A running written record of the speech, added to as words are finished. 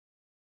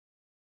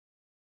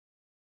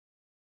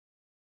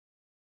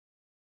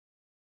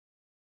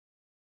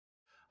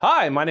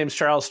Hi, my name is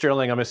Charles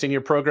Sterling. I'm a senior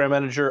program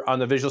manager on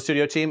the Visual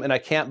Studio team, and I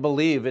can't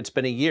believe it's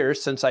been a year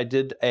since I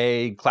did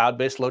a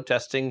cloud-based load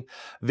testing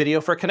video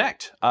for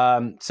Connect.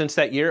 Since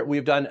that year,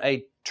 we've done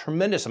a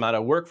tremendous amount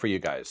of work for you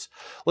guys.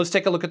 Let's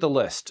take a look at the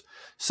list.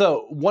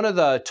 So one of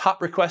the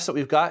top requests that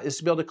we've got is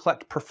to be able to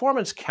collect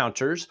performance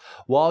counters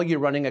while you're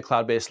running a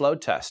cloud-based load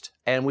test.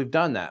 And we've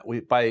done that.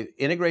 By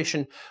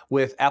integration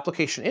with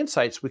Application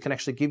Insights, we can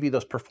actually give you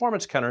those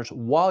performance counters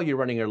while you're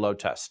running your load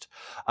test.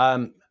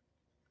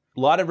 A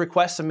lot of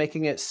requests of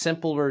making it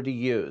simpler to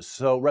use.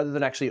 So rather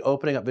than actually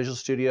opening up Visual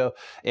Studio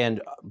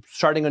and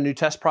starting a new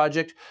test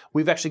project,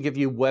 we've actually give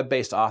you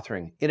web-based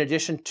authoring. In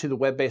addition to the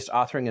web-based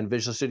authoring and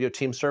Visual Studio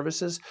Team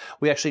Services,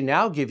 we actually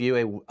now give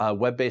you a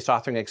web-based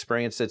authoring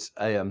experience that's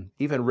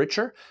even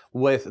richer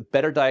with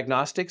better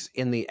diagnostics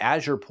in the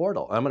Azure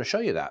portal. I'm going to show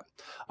you that.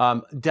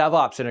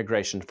 DevOps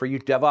integration. For you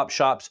DevOps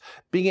shops,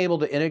 being able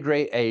to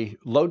integrate a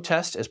load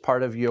test as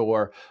part of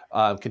your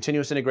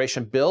continuous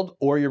integration build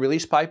or your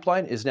release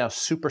pipeline is now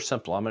super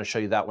simple. I'm going to show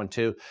you that one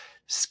too.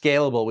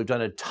 Scalable. We've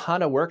done a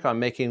ton of work on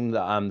making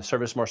the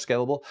service more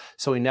scalable.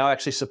 So we now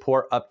actually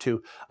support up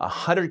to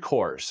 100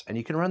 cores, and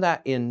you can run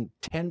that in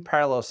 10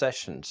 parallel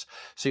sessions.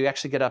 So you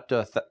actually get up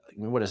to,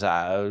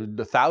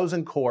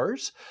 1,000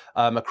 cores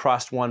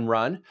across one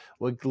run.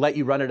 We'll let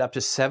you run it up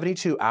to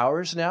 72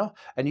 hours now,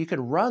 and you can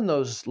run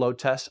those load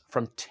tests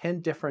from 10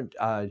 different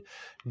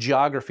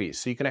geographies.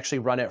 So you can actually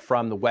run it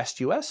from the West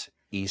US,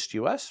 East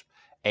US,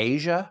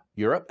 Asia,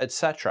 Europe,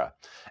 etc.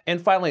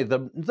 And finally,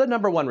 the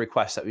number one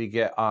request that we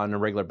get on a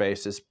regular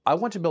basis, I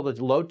want to be able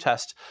to load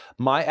test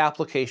my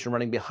application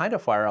running behind a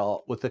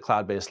firewall with the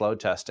cloud-based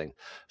load testing.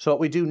 So what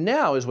we do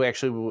now is we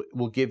actually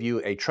will give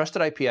you a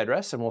trusted IP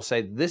address, and we'll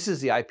say this is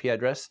the IP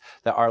address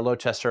that our load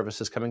test service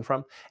is coming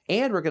from,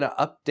 and we're going to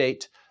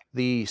update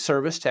the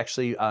service to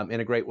actually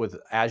integrate with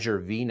Azure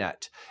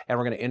VNet, and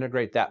we're going to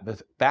integrate that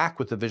back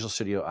with the Visual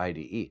Studio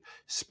IDE.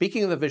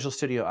 Speaking of the Visual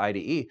Studio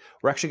IDE,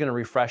 we're actually going to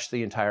refresh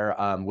the entire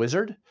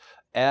wizard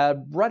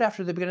right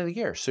after the beginning of the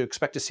year, so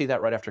expect to see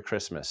that right after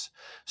Christmas.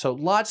 So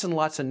lots and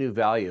lots of new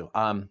value.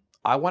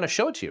 I want to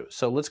show it to you,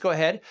 so let's go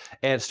ahead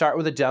and start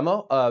with a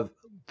demo of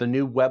the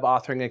new web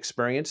authoring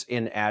experience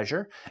in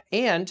Azure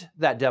and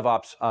that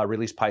DevOps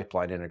release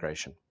pipeline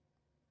integration.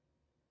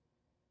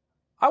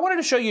 I wanted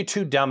to show you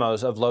two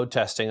demos of load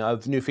testing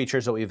of new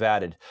features that we've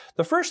added.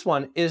 The first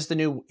one is the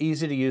new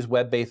easy-to-use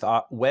web-based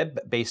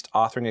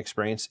authoring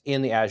experience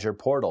in the Azure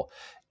portal.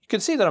 You can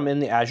see that I'm in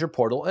the Azure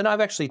portal, and I've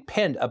actually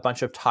pinned a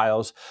bunch of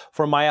tiles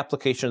for my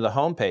application to the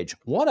home page.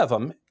 One of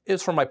them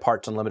is for my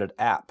Parts Unlimited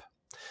app.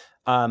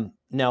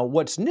 Now,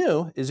 what's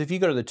new is if you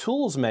go to the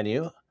Tools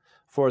menu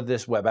for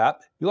this web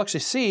app, you'll actually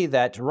see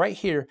that right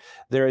here,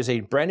 there is a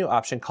brand new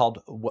option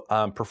called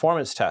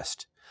Performance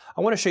Test. I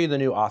want to show you the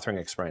new authoring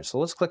experience. So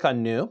let's click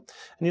on New, and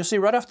you'll see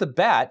right off the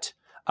bat,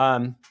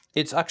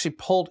 it's actually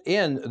pulled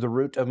in the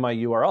root of my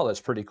URL.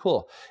 That's pretty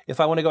cool. If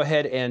I want to go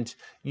ahead and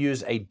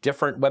use a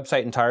different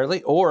website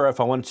entirely, or if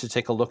I wanted to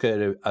take a look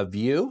at a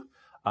view,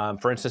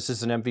 for instance,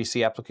 this is an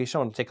MVC application,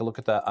 I want to take a look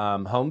at the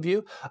home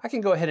view, I can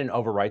go ahead and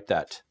overwrite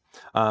that.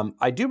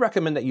 I do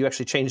recommend that you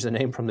actually change the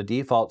name from the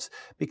defaults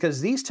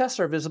because these tests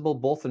are visible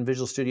both in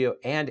Visual Studio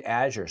and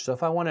Azure. So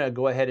if I want to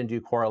go ahead and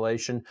do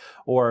correlation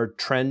or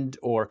trend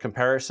or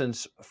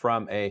comparisons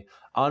from a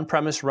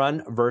on-premise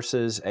run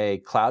versus a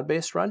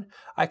cloud-based run,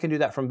 I can do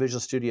that from Visual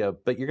Studio,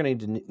 but you're going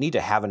to need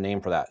to have a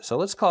name for that. So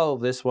let's call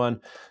this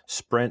one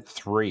Sprint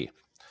 3.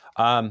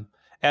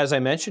 As I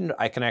mentioned,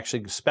 I can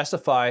actually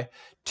specify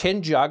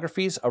 10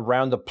 geographies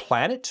around the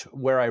planet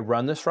where I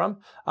run this from.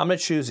 I'm going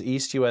to choose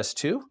East US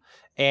 2.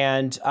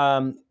 And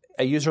a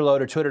user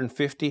load of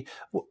 250.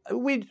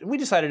 We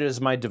decided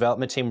as my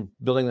development team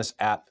building this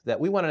app that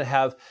we wanted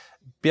to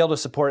be able to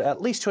support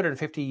at least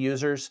 250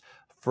 users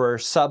for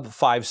sub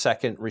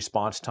 5-second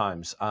response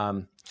times.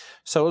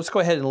 So let's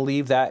go ahead and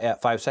leave that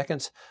at 5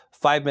 seconds.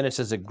 5 minutes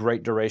is a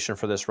great duration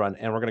for this run,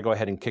 and we're going to go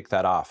ahead and kick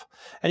that off.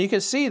 And you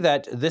can see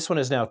that this one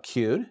is now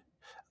queued.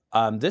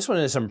 This one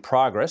is in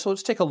progress. So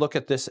let's take a look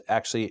at this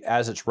actually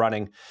as it's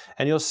running.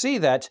 And you'll see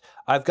that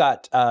I've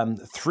got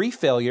 3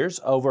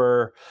 failures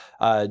over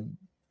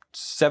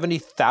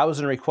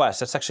 70,000 requests.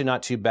 That's actually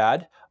not too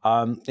bad.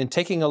 And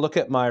taking a look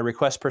at my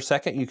requests per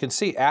second, you can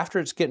see after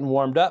it's getting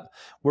warmed up,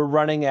 we're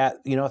running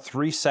at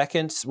 3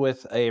 seconds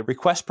with a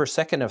request per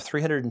second of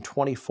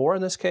 324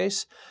 in this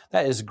case.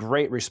 That is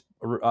great.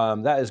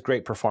 That is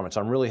great performance.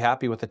 I'm really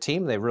happy with the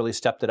team. They've really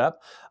stepped it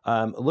up.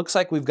 It looks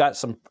like we've got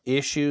some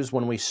issues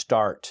when we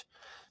start.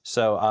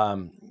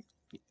 So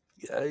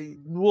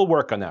we'll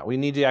work on that. We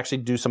need to actually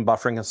do some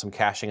buffering and some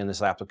caching in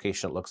this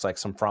application. It looks like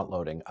some front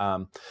loading.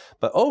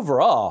 But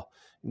overall,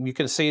 you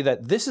can see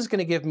that this is going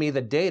to give me the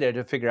data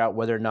to figure out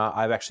whether or not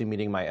I'm actually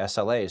meeting my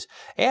SLAs.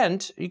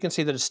 And you can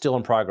see that it's still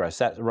in progress.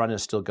 That run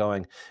is still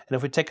going. And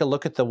if we take a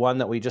look at the one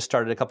that we just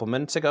started a couple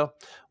minutes ago,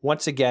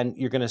 once again,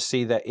 you're going to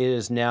see that it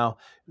is now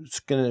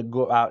going to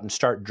go out and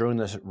start doing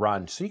this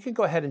run. So you can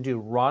go ahead and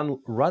do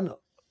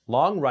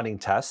long-running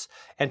tests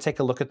and take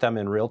a look at them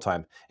in real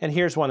time. And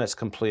here's one that's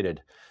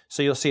completed.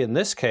 So you'll see in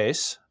this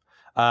case,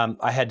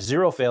 I had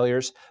 0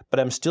 failures, but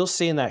I'm still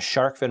seeing that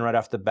shark fin right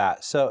off the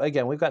bat. So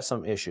again, we've got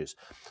some issues.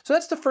 So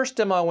that's the first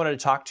demo I wanted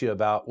to talk to you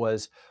about,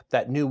 was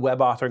that new web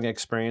authoring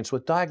experience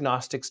with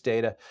diagnostics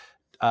data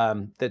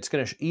that's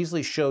going to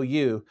easily show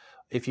you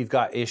if you've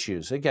got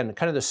issues. Again,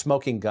 kind of the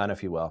smoking gun,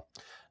 if you will.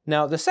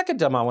 Now, the second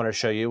demo I want to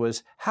show you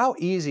was how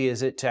easy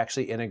is it to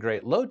actually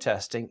integrate load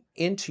testing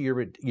into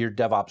your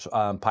DevOps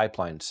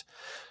pipelines.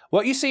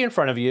 What you see in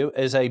front of you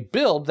is a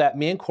build that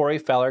me and Corey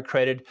Feller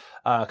created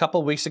a couple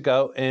of weeks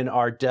ago in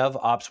our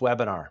DevOps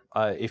webinar.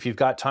 If you've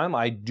got time,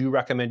 I do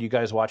recommend you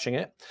guys watching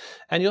it.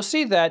 And you'll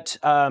see that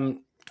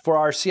for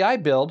our CI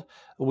build,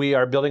 we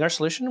are building our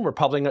solution, we're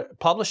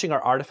publishing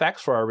our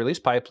artifacts for our release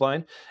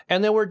pipeline,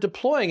 and then we're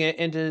deploying it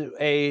into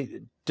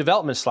a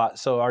development slot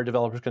so our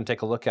developers can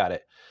take a look at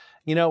it.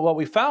 You know, what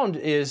we found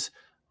is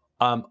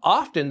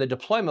often the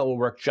deployment will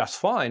work just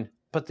fine,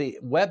 but the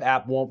web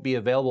app won't be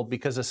available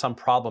because of some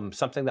problem,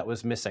 something that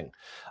was missing.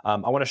 I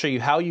want to show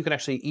you how you can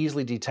actually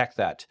easily detect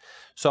that.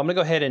 So I'm going to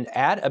go ahead and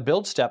add a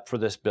build step for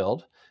this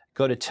build,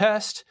 go to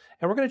test,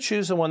 and we're going to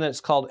choose the one that's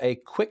called a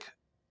quick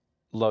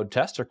load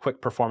test or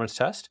quick performance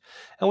test.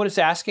 And what it's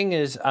asking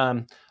is,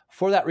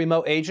 for that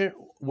remote agent,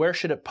 where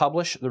should it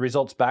publish the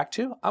results back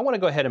to? I want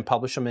to go ahead and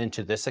publish them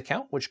into this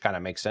account, which kind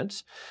of makes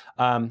sense.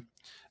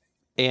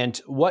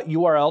 And what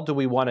URL do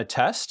we want to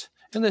test?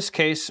 In this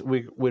case,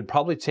 we would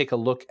probably take a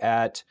look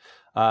at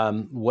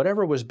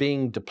whatever was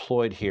being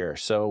deployed here.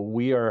 So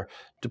we are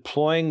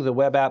deploying the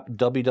web app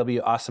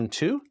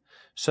www.awesome2.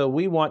 So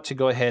we want to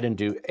go ahead and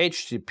do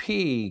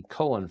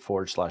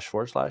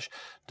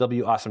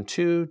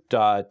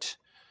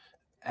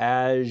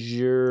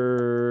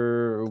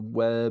http://www.azure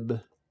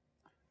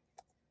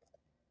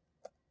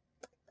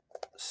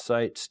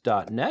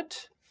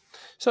websites.net.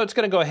 So it's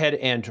going to go ahead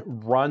and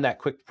run that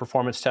quick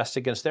performance test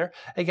against there.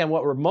 Again,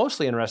 what we're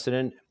mostly interested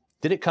in,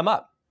 did it come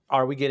up?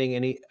 Are we getting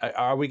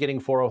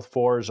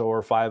 404s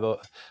or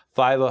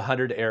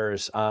 500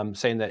 errors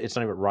saying that it's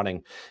not even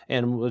running?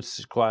 And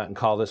let's go out and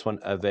call this one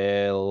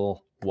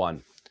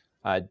avail1.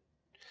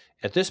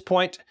 At this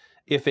point,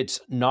 if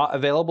it's not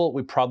available,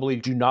 we probably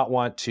do not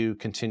want to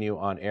continue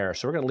on air.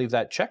 So we're going to leave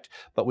that checked,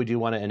 but we do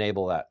want to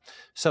enable that.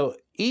 So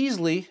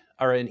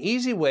an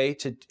easy way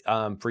to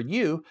for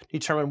you to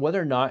determine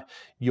whether or not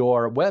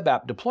your web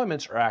app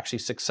deployments are actually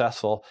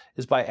successful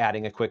is by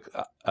adding a quick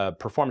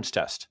performance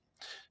test.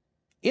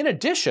 In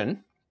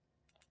addition,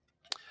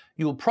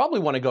 you will probably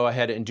want to go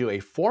ahead and do a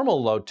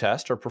formal load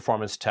test or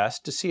performance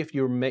test to see if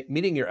you're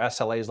meeting your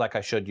SLAs like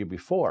I showed you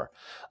before.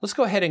 Let's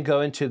go ahead and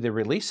go into the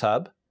Release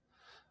Hub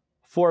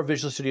for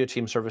Visual Studio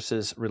Team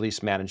Services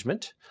Release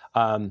Management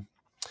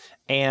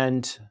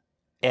and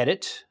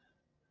edit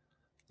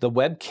the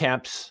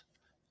WebCamps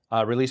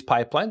release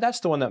pipeline. That's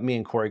the one that me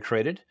and Corey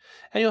created.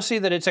 And you'll see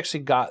that it's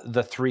actually got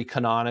the 3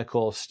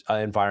 canonical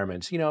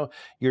environments. You know,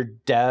 your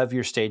dev,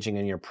 your staging,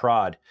 and your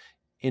prod.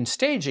 In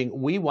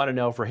staging, we want to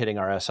know if we're hitting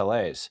our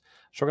SLAs.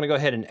 So we're going to go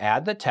ahead and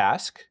add the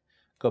task,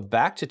 go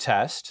back to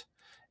test,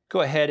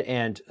 go ahead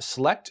and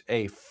select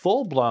a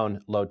full-blown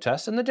load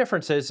test. And the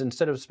difference is,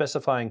 instead of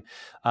specifying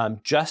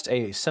just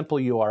a simple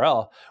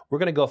URL, we're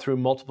going to go through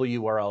multiple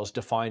URLs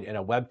defined in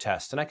a web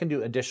test. And I can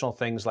do additional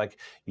things like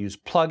use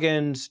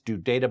plugins, do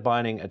data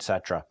binding,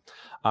 etc.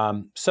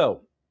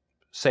 So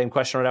same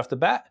question right off the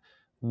bat.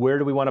 Where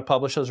do we want to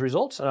publish those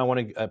results? And I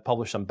want to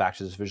publish them back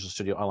to this Visual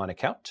Studio Online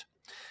account.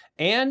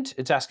 And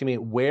it's asking me,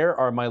 where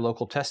are my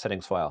local test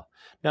settings file?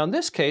 Now, in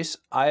this case,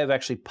 I have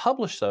actually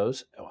published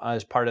those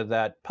as part of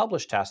that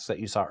publish tasks that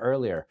you saw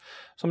earlier.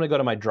 So I'm going to go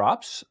to my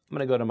drops. I'm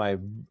going to go to my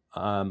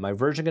my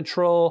version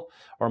control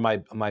or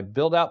my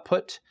build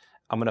output.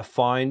 I'm going to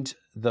find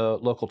the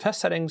local test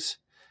settings.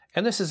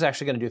 And this is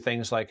actually going to do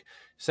things like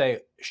say,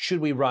 should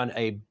we run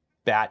a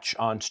batch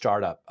on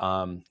startup?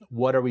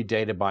 What are we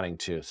data binding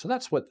to? So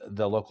that's what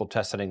the local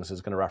test settings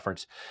is going to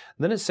reference.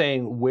 And then it's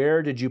saying,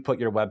 where did you put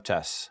your web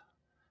tests?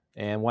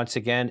 And once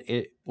again,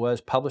 it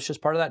was published as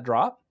part of that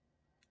drop.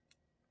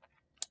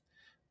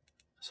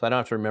 So I don't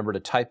have to remember to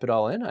type it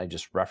all in. I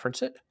just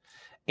reference it.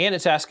 And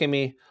it's asking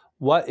me,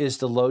 what is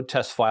the load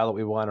test file that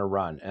we want to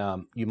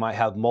run? You might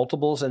have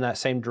multiples in that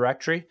same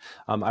directory.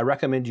 I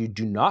recommend you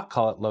do not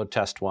call it load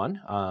test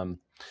 1.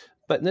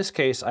 But in this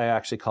case, I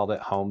actually called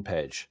it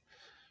homepage.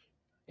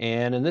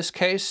 And in this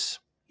case,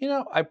 you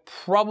know, I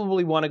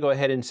probably want to go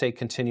ahead and say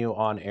continue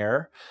on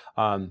air.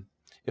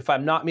 If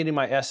I'm not meeting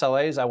my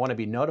SLAs, I want to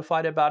be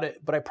notified about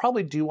it, but I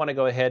probably do want to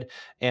go ahead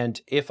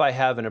and if I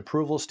have an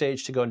approval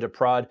stage to go into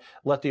prod,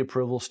 let the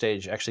approval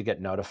stage actually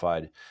get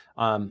notified.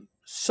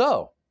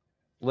 So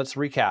let's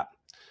recap.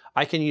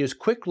 I can use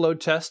quick load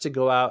tests to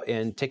go out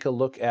and take a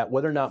look at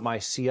whether or not my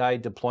CI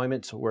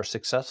deployments were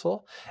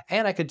successful.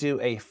 And I could do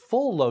a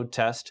full load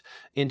test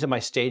into my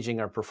staging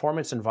or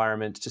performance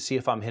environments to see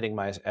if I'm hitting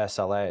my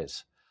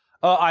SLAs.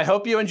 I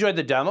hope you enjoyed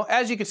the demo.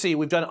 As you can see,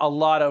 we've done a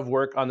lot of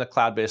work on the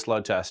cloud-based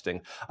load testing.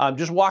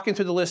 Just walking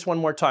through the list one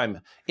more time.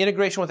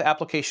 Integration with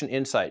application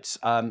insights.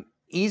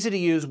 easy to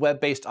use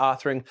web-based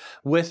authoring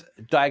with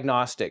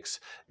diagnostics,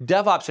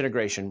 DevOps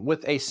integration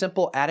with a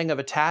simple adding of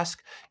a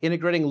task,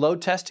 integrating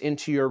load test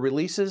into your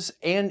releases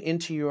and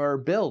into your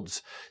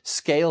builds,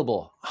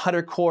 scalable,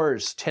 100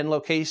 cores, 10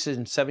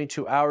 locations,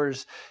 72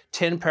 hours,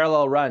 10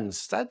 parallel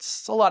runs.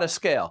 That's a lot of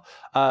scale.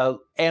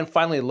 And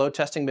finally, load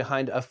testing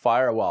behind a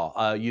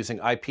firewall using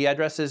IP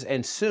addresses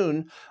and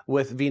soon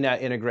with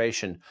VNet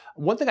integration.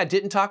 One thing I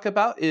didn't talk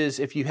about is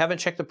if you haven't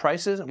checked the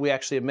prices, we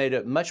actually have made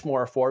it much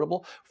more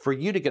affordable for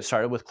you to get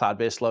started with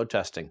cloud-based load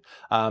testing.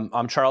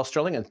 I'm Charles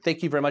Sterling, and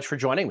thank you very much for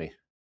joining me.